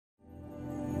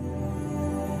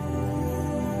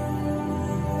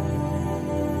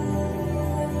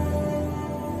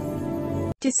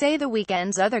To say the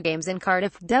weekend's other games in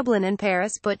Cardiff, Dublin and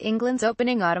Paris put England's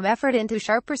opening autumn effort into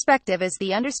sharp perspective is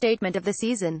the understatement of the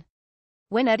season.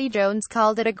 When Eddie Jones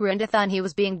called it a grindathon, he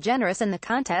was being generous, and the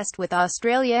contest with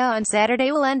Australia on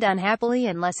Saturday will end unhappily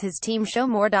unless his team show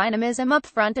more dynamism up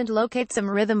front and locate some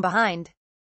rhythm behind.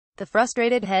 The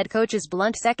frustrated head coach's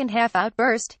blunt second-half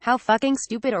outburst, "How fucking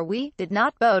stupid are we?" did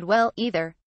not bode well,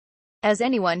 either. As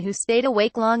anyone who stayed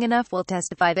awake long enough will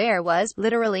testify, there was,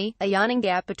 literally, a yawning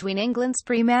gap between England's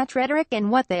pre-match rhetoric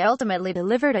and what they ultimately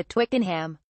delivered at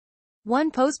Twickenham. One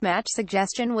post-match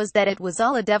suggestion was that it was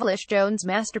all a devilish Jones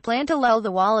master plan to lull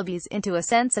the Wallabies into a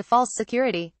sense of false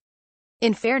security.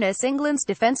 In fairness, England's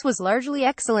defence was largely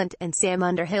excellent, and Sam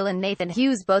Underhill and Nathan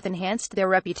Hughes both enhanced their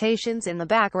reputations in the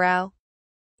back row.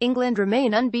 England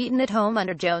remain unbeaten at home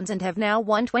under Jones and have now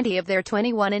won 20 of their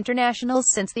 21 internationals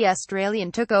since the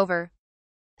Australian took over.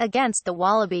 Against the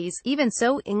Wallabies, even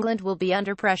so, England will be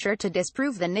under pressure to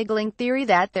disprove the niggling theory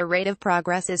that their rate of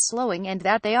progress is slowing and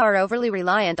that they are overly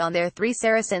reliant on their three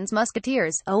Saracens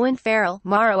musketeers, Owen, Farrell,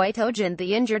 Maro, Itoje and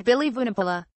the injured Billy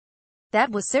Vunipola.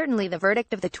 That was certainly the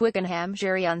verdict of the Twickenham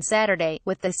jury on Saturday,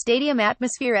 with the stadium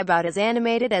atmosphere about as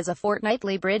animated as a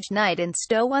fortnightly bridge night in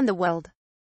Stow-on-the-Weald.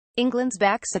 England's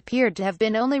backs appeared to have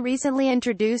been only recently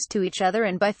introduced to each other,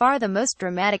 and by far the most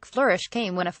dramatic flourish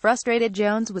came when a frustrated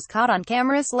Jones was caught on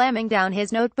camera slamming down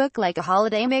his notebook like a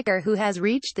holidaymaker who has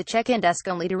reached the check-in desk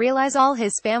only to realize all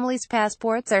his family's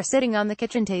passports are sitting on the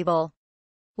kitchen table.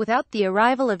 Without the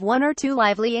arrival of one or two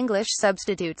lively English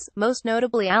substitutes, most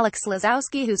notably Alex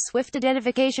Lozowski, whose swift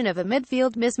identification of a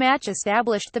midfield mismatch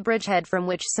established the bridgehead from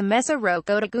which Semesa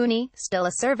Rokodaguni, still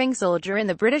a serving soldier in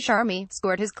the British Army,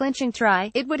 scored his clinching try,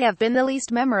 it would have been the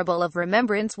least memorable of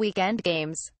Remembrance Weekend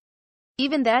games.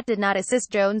 Even that did not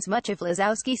assist Jones much. If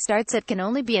Lozowski starts, it can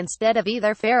only be instead of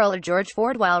either Farrell or George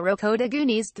Ford, while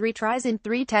Rokodaguni's 3 tries in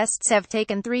 3 tests have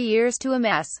taken 3 years to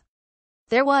amass.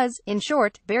 There was, in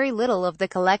short, very little of the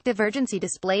collective urgency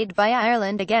displayed by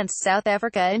Ireland against South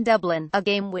Africa in Dublin, a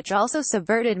game which also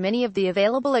subverted many of the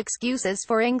available excuses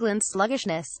for England's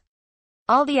sluggishness.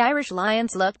 All the Irish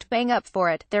Lions looked bang up for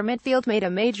it, their midfield made a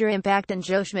major impact and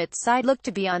Joe Schmidt's side looked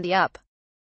to be on the up.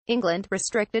 England,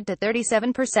 restricted to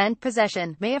 37%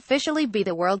 possession, may officially be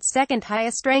the world's second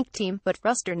highest ranked team, but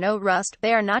rust or no rust,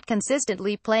 they are not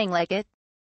consistently playing like it.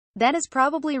 That is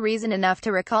probably reason enough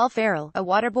to recall Farrell, a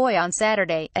water boy on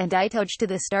Saturday, and Itoje to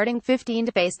the starting 15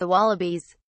 to face the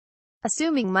Wallabies.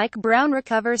 Assuming Mike Brown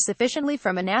recovers sufficiently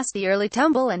from a nasty early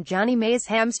tumble and Johnny May's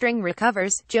hamstring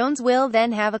recovers, Jones will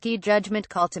then have a key judgment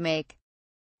call to make.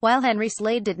 While Henry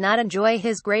Slade did not enjoy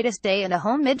his greatest day in a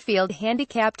home midfield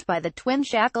handicapped by the twin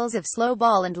shackles of slow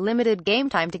ball and limited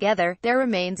game time together, there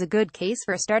remains a good case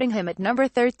for starting him at number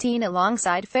 13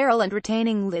 alongside Farrell and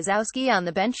retaining Lozowski on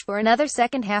the bench for another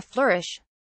second-half flourish.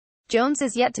 Jones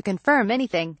is yet to confirm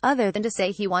anything, other than to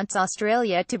say he wants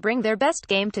Australia to bring their best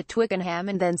game to Twickenham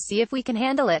and then see if we can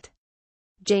handle it.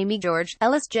 Jamie George,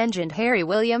 Ellis Genge and Harry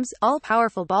Williams, all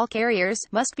powerful ball carriers,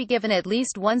 must be given at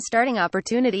least one starting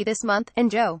opportunity this month, and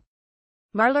Joe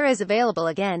Marler is available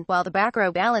again, while the back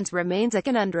row balance remains a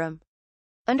conundrum.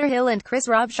 Underhill and Chris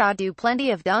Robshaw do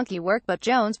plenty of donkey work, but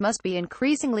Jones must be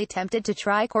increasingly tempted to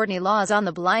try Courtney Lawes on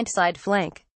the blindside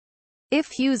flank.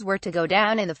 If Hughes were to go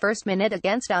down in the first minute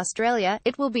against Australia,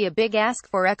 it will be a big ask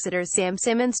for Exeter's Sam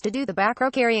Simmonds to do the back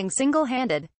row carrying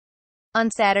single-handed. On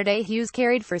Saturday, Hughes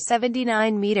carried for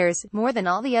 79 meters, more than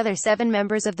all the other 7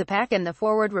 members of the pack and the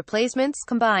forward replacements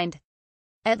combined.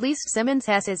 At least Simmonds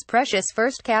has his precious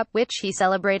first cap, which he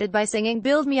celebrated by singing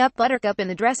 "Build Me Up Buttercup" in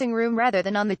the dressing room rather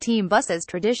than on the team bus as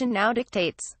tradition now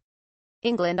dictates.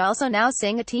 England also now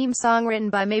sing a team song written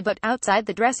by May, but outside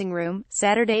the dressing room,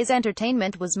 Saturday's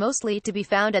entertainment was mostly to be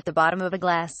found at the bottom of a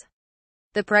glass.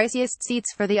 The priciest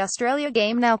seats for the Australia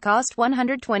game now cost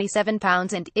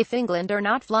 £127, and, if England are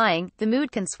not flying, the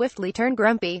mood can swiftly turn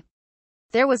grumpy.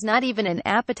 There was not even an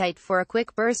appetite for a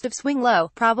quick burst of swing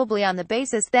low, probably on the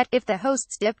basis that, if the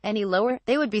hosts dipped any lower,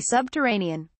 they would be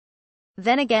subterranean.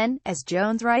 Then again, as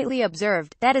Jones rightly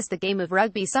observed, that is the game of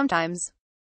rugby sometimes.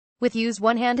 With Hughes'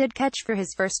 one-handed catch for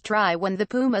his first try when the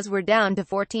Pumas were down to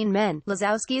 14 men,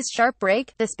 Lozowski's sharp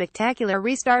break, the spectacular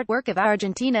restart work of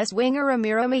Argentina's winger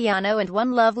Ramiro Millano, and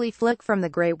one lovely flick from the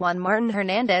grey one Martin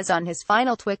Hernandez on his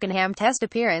final Twickenham Test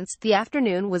appearance, the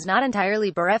afternoon was not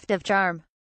entirely bereft of charm.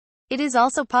 It is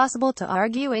also possible to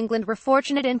argue England were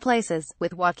fortunate in places,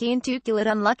 with Joaquin Tuculet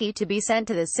unlucky to be sent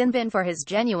to the sin bin for his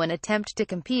genuine attempt to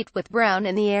compete with Brown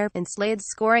in the air, and Slade's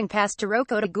scoring pass to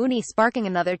Rokodaguni sparking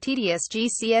another tedious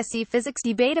GCSE physics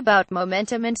debate about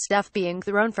momentum and stuff being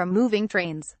thrown from moving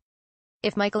trains.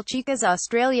 If Michael Cheika's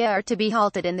Australia are to be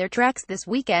halted in their tracks this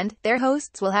weekend, their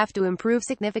hosts will have to improve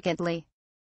significantly.